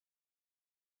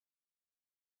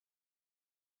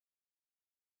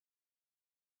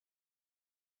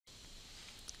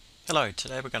Hello,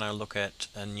 today we're going to look at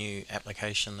a new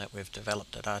application that we've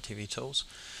developed at RTV Tools.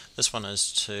 This one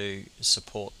is to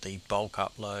support the bulk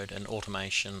upload and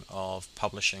automation of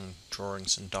publishing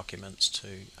drawings and documents to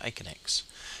Aconex.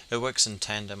 It works in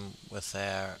tandem with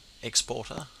our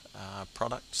exporter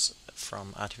products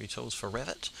from RTV Tools for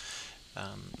Revit.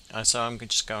 So I'm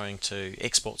just going to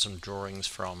export some drawings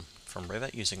from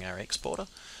Revit using our exporter.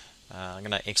 I'm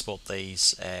going to export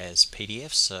these as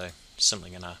PDFs, so simply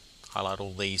going to highlight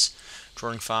all these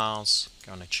drawing files,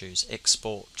 going to choose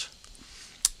export,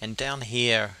 and down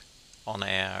here on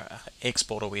our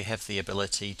exporter we have the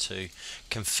ability to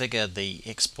configure the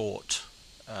export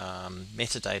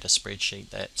metadata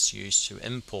spreadsheet that's used to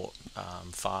import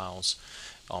files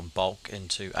on bulk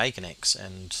into Aconex,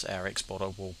 and our exporter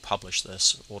will publish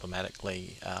this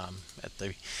automatically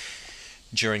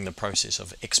during the process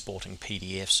of exporting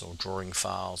PDFs or drawing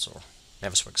files or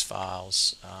Navisworks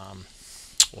files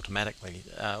automatically.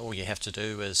 All you have to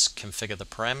do is configure the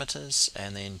parameters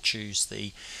and then choose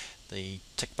the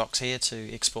tick box here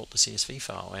to export the CSV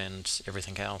file, and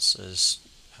everything else is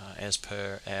as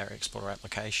per our exporter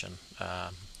application.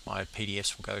 My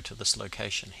PDFs will go to this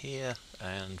location here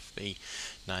and be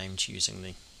named using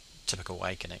the typical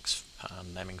Aconex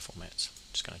naming formats.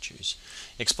 Just going to choose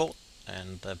export,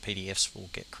 and the PDFs will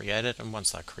get created, and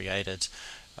once they're created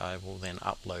I will then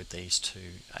upload these to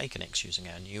Aconex using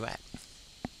our new app.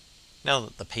 Now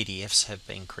that the PDFs have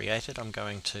been created, I'm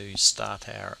going to start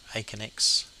our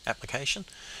Aconex application,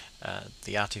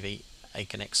 the RTV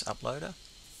Aconex Uploader.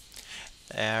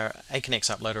 Our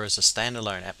Aconex Uploader is a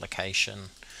standalone application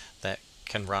that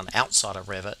can run outside of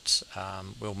Revit.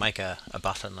 We'll make a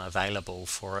button available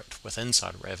for it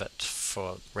inside Revit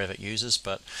for Revit users,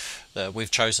 but we've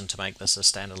chosen to make this a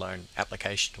standalone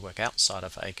application to work outside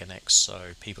of Aconex,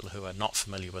 so people who are not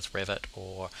familiar with Revit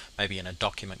or maybe in a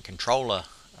document controller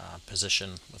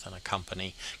position within a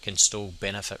company can still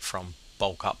benefit from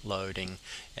bulk uploading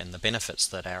and the benefits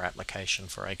that our application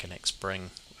for Aconex bring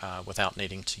without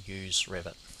needing to use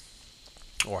Revit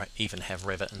or even have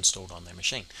Revit installed on their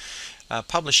machine.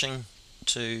 Publishing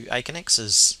to Aconex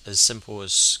is as simple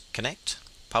as connect,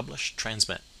 publish,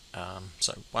 transmit.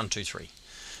 So 1, 2, 3.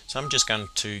 So I'm just going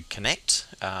to connect.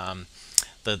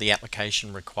 The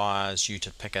application requires you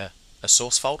to pick a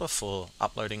source folder for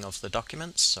uploading of the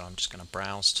documents, so I'm just going to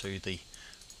browse to the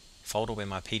folder where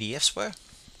my PDFs were.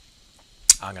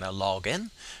 I'm going to log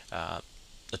in.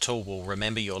 The tool will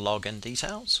remember your login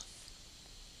details,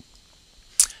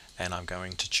 and I'm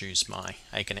going to choose my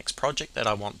Aconex project that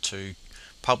I want to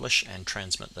publish and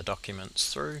transmit the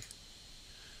documents through.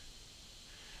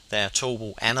 Our tool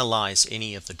will analyze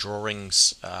any of the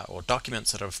drawings or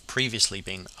documents that have previously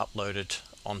been uploaded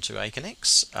onto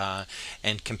Aconex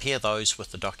and compare those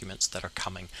with the documents that are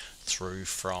coming through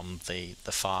from the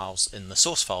files in the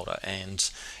source folder,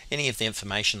 and any of the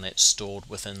information that's stored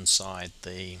inside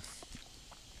the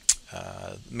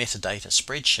metadata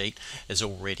spreadsheet is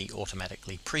already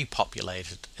automatically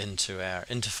pre-populated into our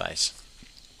interface.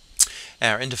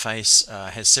 Our interface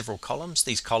has several columns.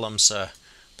 These columns are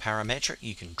parametric.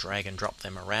 You can drag and drop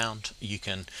them around. You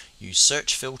can use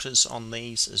search filters on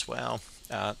these as well,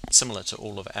 similar to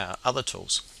all of our other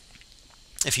tools.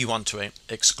 If you want to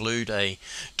exclude a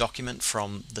document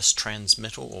from this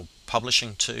transmittal or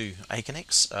publishing to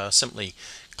Aconex, simply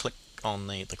click on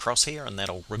the cross here, and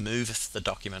that'll remove the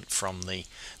document from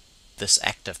this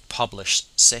active publish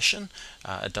session.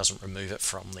 It doesn't remove it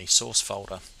from the source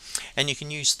folder. And you can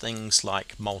use things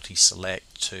like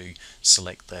multi-select to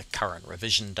select the current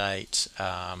revision date.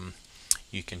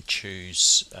 You can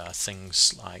choose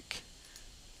things like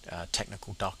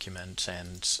technical document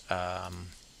and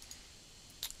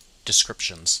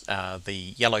descriptions.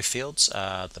 The yellow fields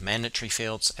are the mandatory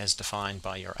fields as defined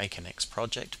by your Aconex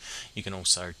project. You can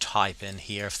also type in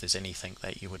here if there's anything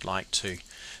that you would like to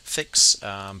fix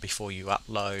before you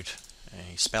upload,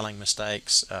 any spelling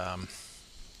mistakes.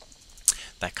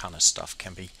 That kind of stuff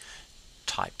can be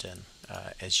typed in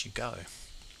as you go.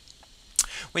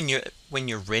 When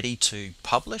you're ready to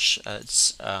publish,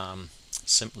 it's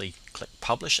simply click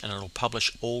publish, and it'll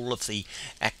publish all of the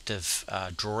active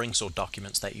drawings or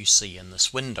documents that you see in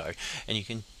this window, and you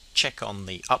can check on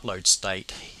the upload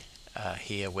state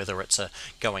here whether it's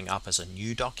going up as a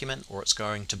new document or it's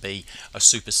going to be a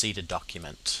superseded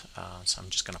document. So I'm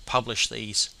just going to publish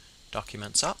these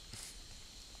documents up.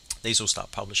 These will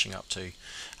start publishing up to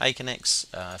Aconex.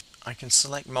 I can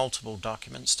select multiple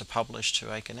documents to publish to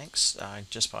Aconex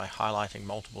just by highlighting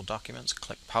multiple documents.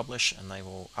 Click publish and they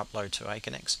will upload to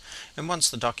Aconex. And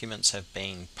once the documents have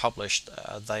been published,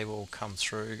 they will come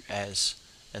through as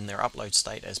in their upload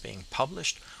state as being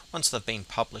published, Once they've been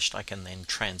published, I can then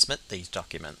transmit these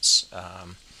documents.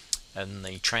 In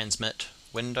the transmit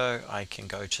window, I can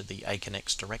go to the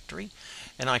Aconex directory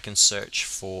and I can search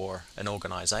for an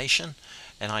organization,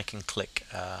 and I can click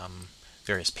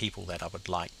various people that I would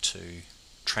like to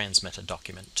transmit a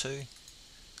document to.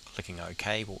 Clicking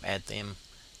OK will add them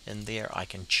in there. I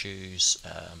can choose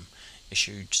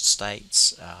issued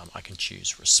states. I can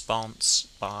choose response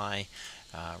by,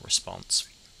 response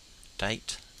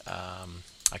date.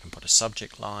 I can put a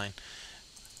subject line.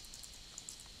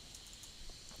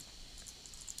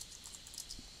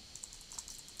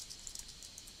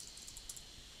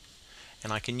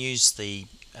 And I can use the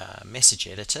message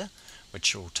editor,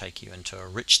 which will take you into a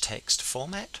rich text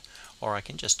format, or I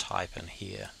can just type in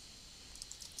here.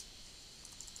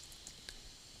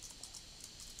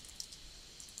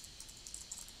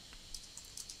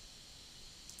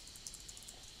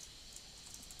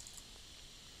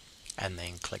 And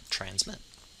then click transmit.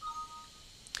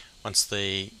 Once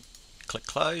the click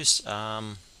close,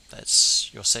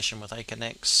 that's your session with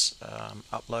Aconex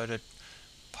uploaded,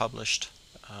 published,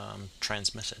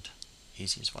 transmitted.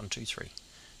 Easy as 1, 2, 3.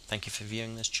 Thank you for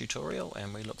viewing this tutorial,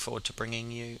 and we look forward to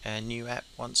bringing you a new app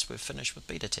once we've finished with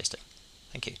beta testing.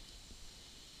 Thank you.